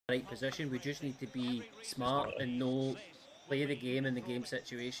right position. We just need to be smart and know play the game in the game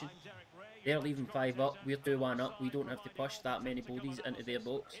situation. They're leaving 5 up. We're 2-1 up. We don't have to push that many bodies into their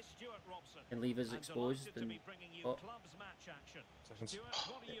box and leave us exposed. And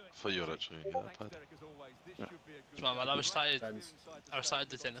For you actually, yeah, Paddy. Man, I was started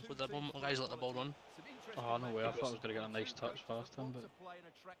the technical the moment guys let the ball run. Oh, no way, I thought I was going to get a nice touch past him, but...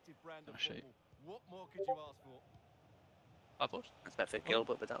 Oh, shit. I thought. That's not fit kill,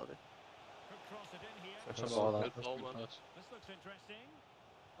 but that'll do. That's a ball, that. Good ball, man.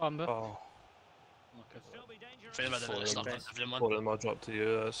 Amber. Oh, Okay. Fair about the stuff that's everyone. 4 of them are dropped to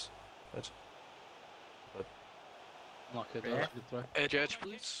you, that's... Lucky, that's a good throw. Edge,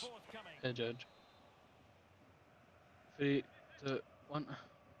 please. Edge. 3, 2, 1.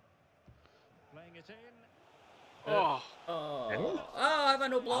 Oh! Have I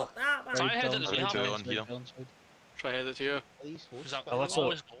no block that? Try head it as Right well. on here. Try head it here. Well, that's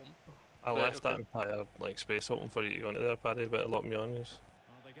always I left that entire like space open for you to go into there, Paddy, but a lot of yours.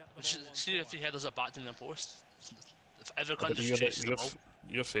 See if your head is back in the post. If every But country chases the ball.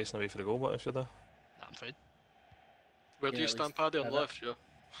 you're facing away for the goal, but if you're there, Nah, I'm fine. Where do you stand, Paddy? On the left, yeah?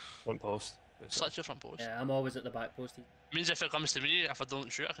 front post. Such your front post. Yeah, I'm always at the back post. Means if it comes to me, if I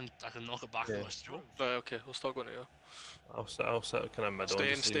don't shoot, I can knock it back and let's go. Right, okay, we'll start going here. I'll sit kind of middle.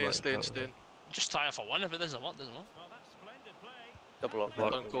 Stay. Just try it for one. If it doesn't work, doesn't work. Double up.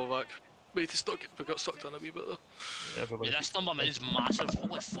 Don't go back. Wait, we got stuck down a wee bit there. Yeah, everybody. Yeah, this number is massive.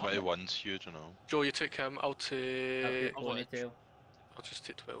 Holy fuck. 21's huge, you know. Joe, you take him. I'll take. Ponytail. I'll just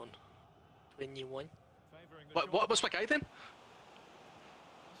take 21. 21. What's my guy then?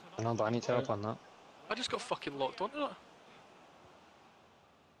 I know, but I need to help on that. I just got fucking locked onto that.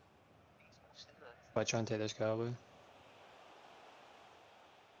 If I try and take this guy away.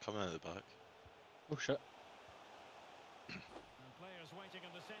 Coming out the back. Oh shit.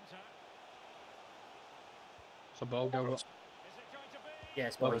 It's a ball, Gilbert.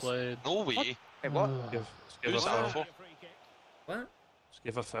 Yes, Well boys. played. No way! Hey, what? Give Who's a that foul. for? What? Just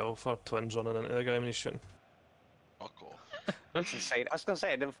give a foul for twins running into the guy when he's shooting. Fuck off. That's insane. I was gonna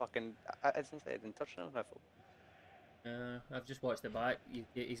say I didn't fucking. It's insane. I didn't touch him. My fault. I've just watched the back.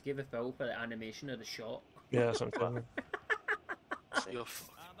 He's gave a foul for the animation of the shot. Yeah, that's what I'm saying. You're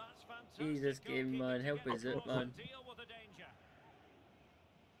fucked. Jesus, game man, help us out, man.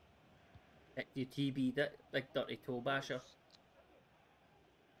 You TB'd it like dirty toe basher.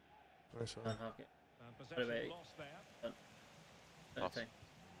 Nice one. Unhack it. What about it? That time.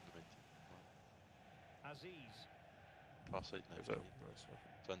 Pass it now. Nice one. Nice one.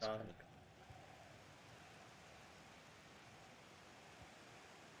 Twins coming.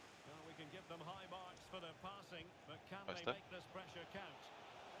 We can give them high marks for their passing, but can Passed they it. make this pressure count?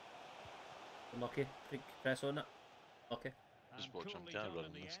 Unlucky. Quick press on it. Okay. Just watch him get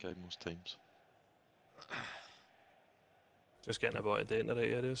running this guy most times. Just getting a body in the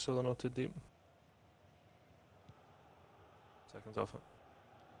right area so they're not too deep. Seconds off it.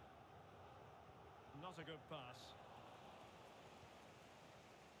 Not a good pass.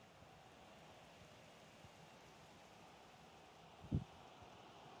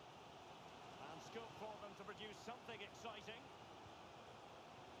 And scope for them to produce something exciting.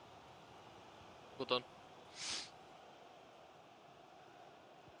 Well done.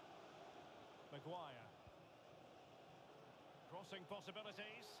 Maguire. Crossing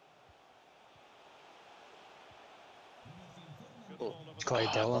possibilities. Good ball over It's quite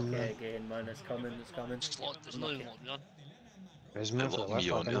Dylan Okay, there. again, man, it's coming, it's coming. There's no even locked me on. It was meant for the locked left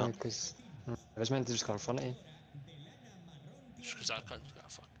me on, back, yeah. because it was meant to just go in front of you. Just because I can't get a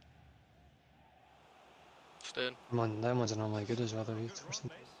fuck. Staying. Come on, them ones are normally good as well, though. First.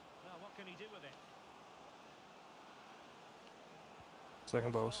 now what can he do with it?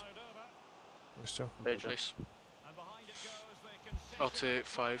 Second balls. Fired over, Nice job. Nice. and behind it goes they can see I'll take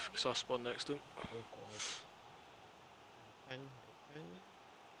 5 because I'll spawn next to him.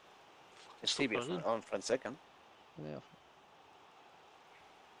 It's TB on front second. Yeah.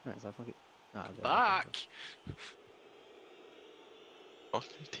 Right, is that fucking... Nah, Back!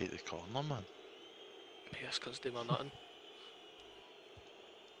 Fucking take the corner, man. Yes, because they were nothing.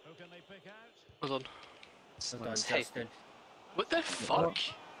 who can they pick out? Well done. Well done, Hey. Justin. What the fuck?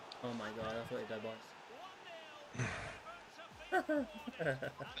 Oh my god, I thought he did, boys. 1-0.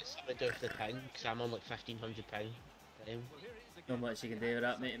 Something to do with the pound, because I'm on like £1,500. Not much you can do with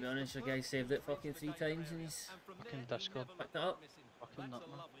that, mate, to be honest. Your guy saved it fucking 3 times and he's Fucking Discord. picked it up. Fucking nut,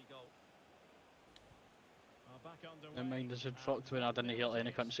 man. My mind is fucked when I didn't hear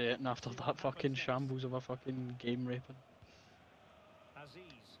any couldn't say it, and after that fucking shambles of a fucking game raping. Aziz.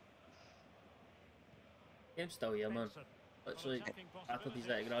 Game's still here, man. literally after these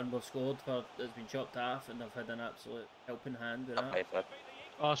that ground we've scored for it's been chopped off and they've had an absolute helping hand with that. Okay, but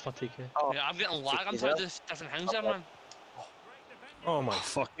Oh, it's for TK. oh, Yeah, I'm getting lag. I'm trying to do different things there, man. Oh my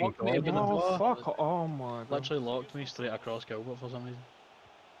fucking Locked me god. with the Oh, bar. fuck. Oh my god. Literally locked me straight across Gilbert for some reason.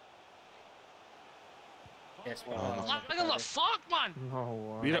 Yes, Oh, well, no. Lag in the fuck, man.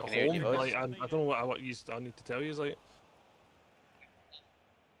 No We're way. at can hear you, home, boys. like, I don't know what I need to tell you, like...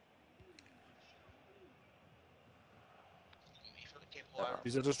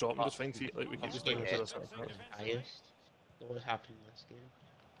 These are just dropping just fine feet, like, we keep just doing it to this. Highest. What happened in this game?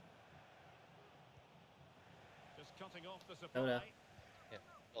 Just cutting off the Oh, yeah. supply. Yeah.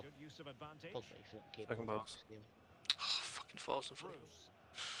 Oh, Good use of advantage. fuck me for not keeping Second box. this game. Fucking falls in front. Bruce.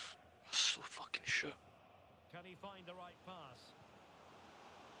 So fucking shit. Can he find the right pass?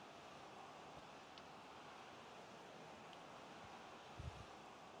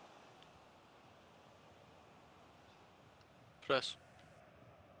 Press.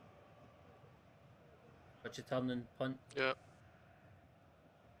 What's your turn and punt? Yeah.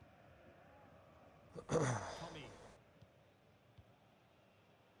 Tommy.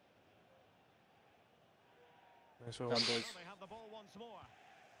 Nice well. Turn, boys. Well, they have the ball once more.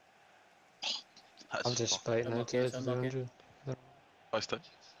 That's I'm just fucking- spiting out Unlucky, kids, unlucky. Andrew. Best it.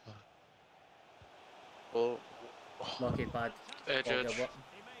 oh, Lucky bad. Edge, Ball edge. Gilbert.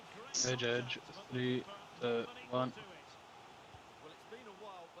 He made great Edge, 3, 2, 1.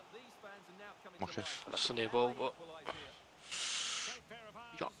 Okay. That's a new ball, but great pair of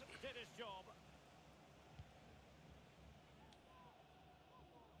hands. Yeah. Did his job.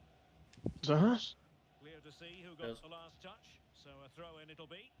 Is that us? Clear to see who got Yes. the last touch. So a throw in it'll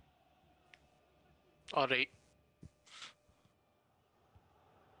be. alright.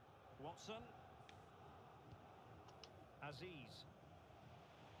 Watson. Aziz.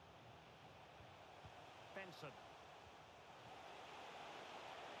 Benson.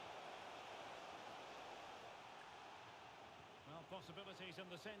 Well, possibilities in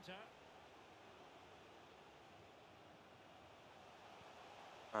the centre.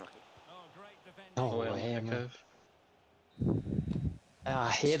 unlucky. Oh, great defending. No Oh, way, yeah, man. Kev.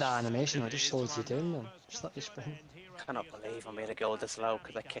 I hate that animation, it just It's slows you man. down, man. First Just come let you to an sprint. end here I at cannot the believe I made a established goal this low Camp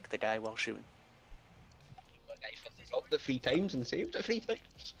because I Nou kicked the guy while shooting. Dropped it 3 times and saved it 3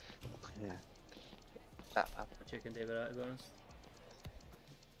 times. Yeah. That happened. Chicken David out, to be honest.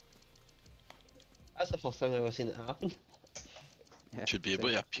 That's the first time I've ever seen it happen. Yeah. Should be able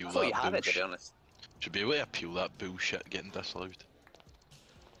to appeal I thought you that had it, to be bullshit. honest. Should be able to appeal that bullshit getting disallowed.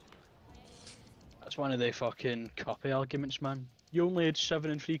 That's one of the fucking copy arguments, man. You only had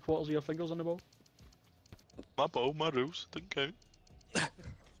 7 3/4 of your fingers on the ball. My ball, my rules, didn't count.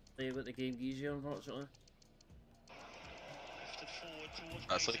 Play what the game gives you, unfortunately.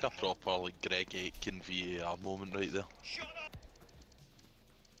 That's like a proper like Greg Aitken VAR moment right there.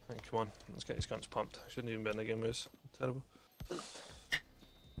 Right, come on, let's get these cunts pumped. Shouldn't even be in the game, moves. Terrible.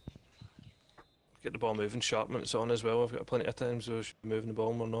 Get the ball moving sharp when it's on as well. I've got plenty of times where we should be moving the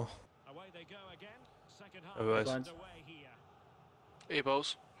ball more now. Away they go again. Second half Otherwise- is underway here.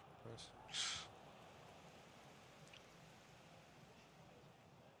 A-balls. Nice.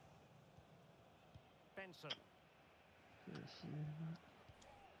 Benson.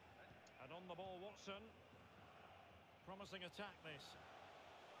 And on the ball, Watson. Promising attack this.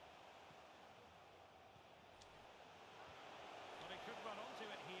 But he could run onto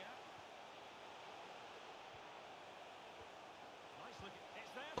it here. Nice look.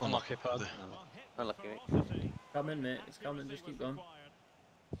 It's there. Unlucky pad. The- Well, hit with Unlucky, mate. ferocity. Coming, mate. It's coming. Just keep going.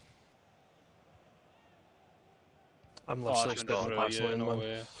 I'm Oh, literally I still didn't passing really, in no one.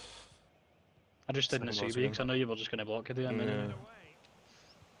 way. I just didn't Second see ball's because I again. know you were just going to block it there. Yeah. Yeah.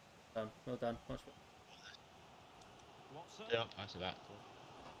 Done. Well done. Much Watson. They're not passing back.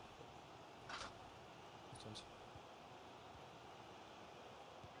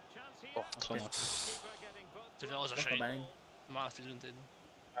 Chance here. Oh, That's one. Keeper getting both If that was a Just a shite. bang. Matthews didn't.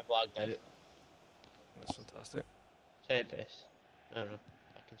 I've lagged out. That's fantastic. Say it best. I don't know.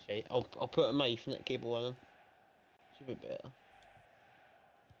 I can say it. I'll put my Ethernet cable on. Should be better.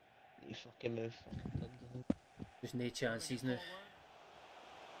 You fucking move. There's no chances now. Options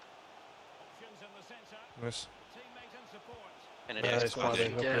in the centre. Nice. Teammate and support. Finish Yeah, it. it's quite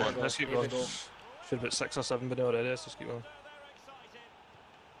Yeah. Come on, let's keep Here we going. go. Should have been 6 or 7 been already, let's just keep going. They're excited.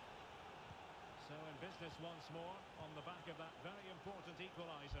 So in business once more on the back of that very important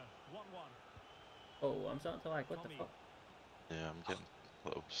equaliser. 1-1. Oh, I'm starting to lag. What the Tommy. fuck? Yeah, I'm getting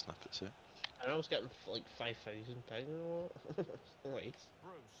little snippets here. I was getting like £5,000 or what? Nice.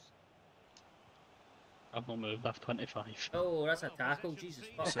 Bruce. I've not moved. I've 25. Oh, that's a tackle. Jesus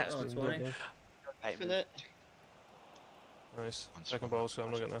fuck. Six Oh, been 20. good, Right, Ethernet. Nice. Once Second more. ball, so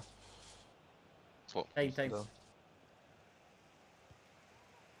I'm not getting there. Flop. Time. Down.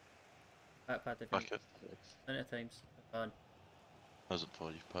 Back pad Back defense. it. Plenty of times. Gone. Hasn't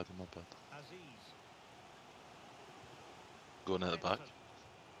for you, Paddy, my bad. Aziz. Going at the back.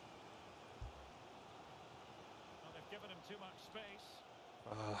 Well, they've given him too much space.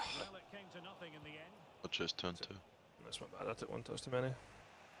 Well, it came to nothing in the end. I'll choose 2 and 2. That's my bad, I took one touch too many.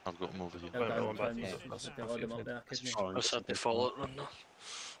 I've got him over here. Well Wait, done, one back. twins. That's They load him up there, couldn't you? I said they follow it run now.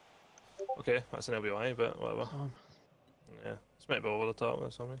 Okay, that's an LBI, but whatever. Yeah, it's maybe over the top or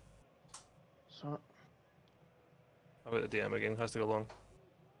something. So, I've got the DM again, has to go long.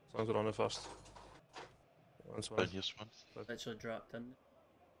 As long as we're on the first. One Down swing. here, Swan. Literally dropped in.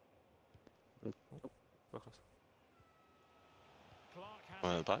 Clark has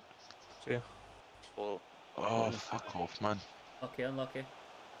Going at the back. See ya. Oh, Oh, fuck off, man. Okay, unlucky.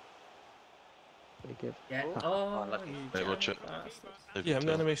 pretty good. Yeah. Oh, Oh, unlucky. you Right, watch giant it. bastard. Leave Yeah, it I'm to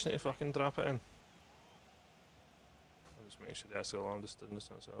the him. animation to fucking drop it in. I'm just making sure the has to go long distance,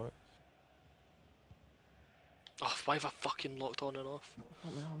 that's alright. Oh, why have I fucking locked on and off?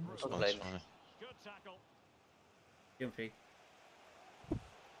 Nice Well one, played. Swanee. good tackle. Game free.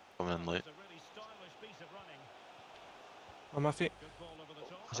 Coming in late. It's a really stylish piece of running. On my feet. Good ball over the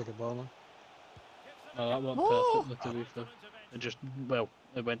top. That's a good ball, man. No, that went perfectly to be fair. It just, well,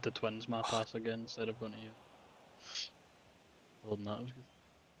 it went to twins, my pass again, instead of going to you. Other than that, it was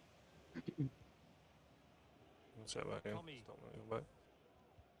good. Let's set back in. Tommy. Stop moving back.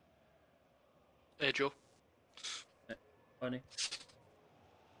 Hey Joe. Funny.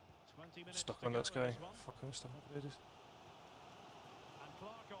 20 minutes Stuck to on go that in guy. this one. Fucking stuck on the edges. And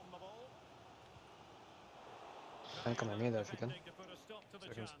Clark on the ball. I think I'm on me there if you can. Defending to put a stop to the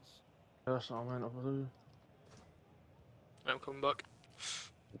Seconds. chance. That's what I meant to do. I'm coming back.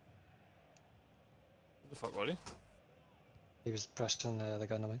 What the fuck, Roddy? He was pressing the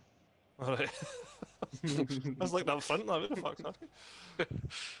gun away. Alright. I was like that front, like, what the fuck's happening?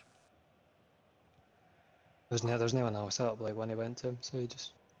 There's no one else up like when he went to him, so he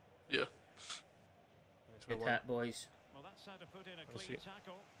just Nice Good one. tap, boys. Well, that's how to put in a Let's clean see.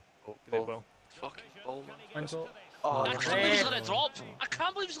 tackle. oh, Good oh. ball. Fucking ball, man. One goal. Oh, I yeah. can't believe he's Yeah. let it drop! I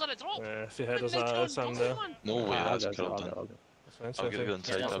can't believe he's let it drop! If you head us that, it's on there. No way, that's curled in. That's fine, I'll same get you thing.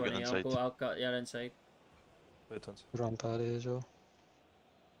 inside, Yeah, that's I'll get funny. I'll inside. go. I'll cut your inside. Wait, tons. run party as well.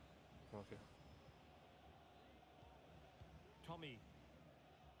 Okay. Tommy.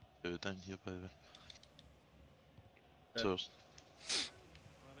 2 down here, by the way. Yeah. So, Well,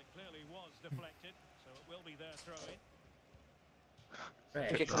 it clearly was deflected, so it will be their throw in.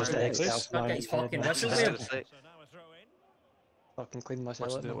 Right. Kick man. just the eggs. eggs. Fuck it, he's fucking whistle Just there. to say. So now a throw in. Fucking clean myself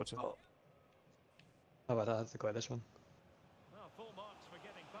Watch up. it, man. watch it. Oh, How about that? I have to go at this one. Well, full marks for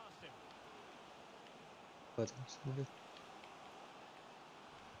getting past him. But it's no good.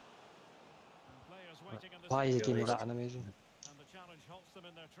 And players waiting in the Why you stands, gave me that animation? and the challenge halts them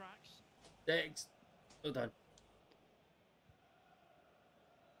in their tracks. Thanks. Well done.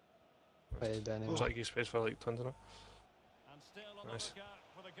 Played Benny. Looks like he's space for like tons in it. And still on the Nice. lookout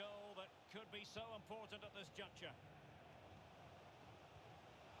for the goal that could be so important at this juncture.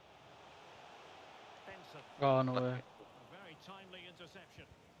 Benson, Oh, no way. a very timely interception.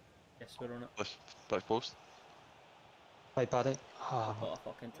 Yes, we're on it. back post. Play Paddy. Ah, What a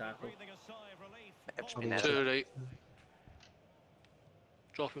fucking tackle. Breathing a sigh of relief. Epps Ball been in. there. Two right.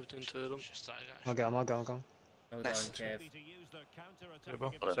 Drop him between two of them. Just that guy. I'll get him, I'll go, I'll go. Well done, Nice. Kev. To use their counter-attacking Good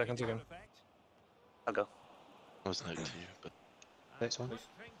ball. ability Seconds to again. good effect. I'll go. I wasn't out to you, but Next one. Quick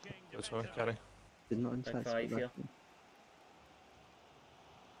thinking That's one, defender. carry. Did not Big five here.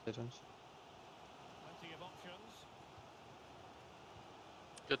 Good ones. Plenty of options.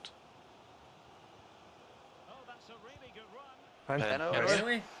 Good. Oh, that's a really good run. Fine. Pen. Penno. Yes.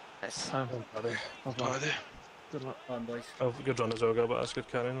 Really? Nice. Paddy. Paddy. Good luck. Come on, boys. Oh, good run as well, girl, but that's good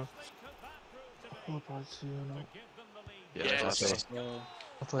carrying. Could that prove to be Oh, bad, see you now. to give them the lead? Yeah, Yes. that's it. No.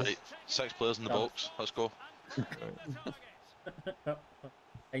 I'll play. Right, 6 players in the box, let's go. And target.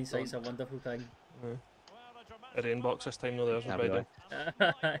 Hindsight's a wonderful thing. Well, a dramatic A rain box this time, no, there's no Brady.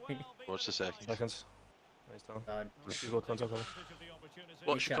 Watch the second. Seconds. Nice down. Done. You go tons of them.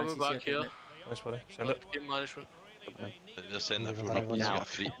 Watch you coming back here. Nice, buddy. Send it. Game management. They're saying that from Never up, mind. you got a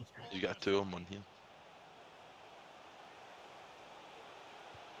free, you got a 2 on 1 here.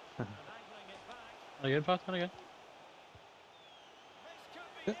 Again, Pat, and again.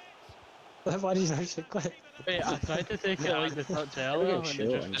 Why did you not shit quit? Wait, I tried to take it like the touch earlier and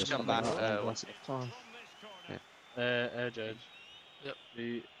it Just come back. Once edge. Yep.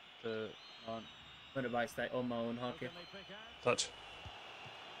 3, 2, 1. Win it by stake on my own hockey. Touch.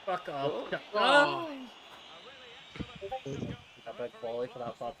 Fuck off. Oh. A big volley for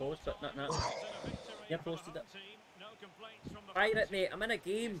that far post, but not. You posted it. Fire it, mate. I'm in a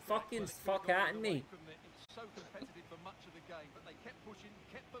game. Fucking fuck at me.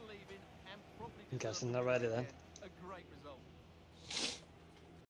 I'm guessing they're ready then.